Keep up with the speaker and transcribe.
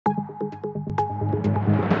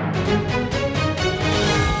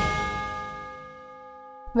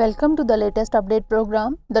Welcome to the latest update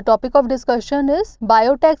program. The topic of discussion is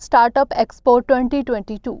Biotech Startup Expo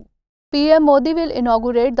 2022. PM Modi will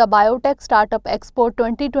inaugurate the Biotech Startup Expo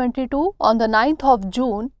 2022 on the 9th of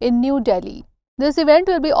June in New Delhi. This event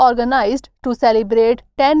will be organized to celebrate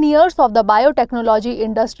 10 years of the Biotechnology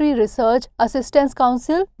Industry Research Assistance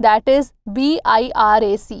Council, that is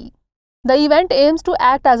BIRAC. The event aims to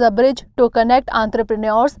act as a bridge to connect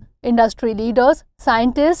entrepreneurs, industry leaders,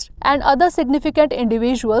 scientists, and other significant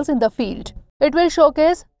individuals in the field. It will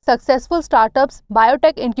showcase successful startups,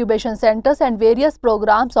 biotech incubation centers, and various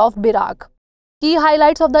programs of BIRAC. Key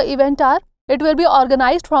highlights of the event are: it will be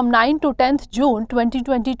organized from 9 to 10th June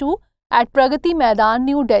 2022 at Pragati Maidan,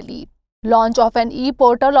 New Delhi. Launch of an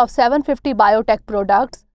e-portal of 750 biotech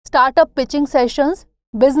products, startup pitching sessions,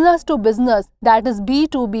 business to business, that is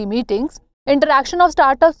B2B meetings, interaction of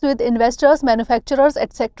startups with investors, manufacturers,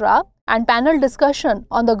 etc., and panel discussion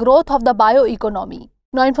on the growth of the bioeconomy.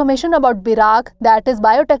 Now, information about BIRAC, that is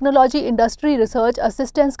Biotechnology Industry Research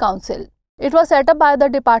Assistance Council. It was set up by the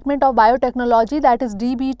Department of Biotechnology, that is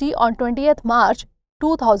DBT, on 20th March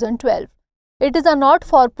 2012. It is a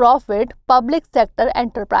not-for-profit public sector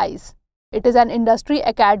enterprise. It is an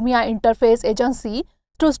industry-academia interface agency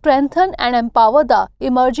to strengthen and empower the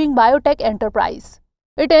emerging biotech enterprise.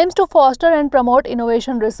 It aims to foster and promote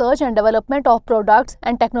innovation, research and development of products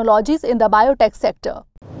and technologies in the biotech sector.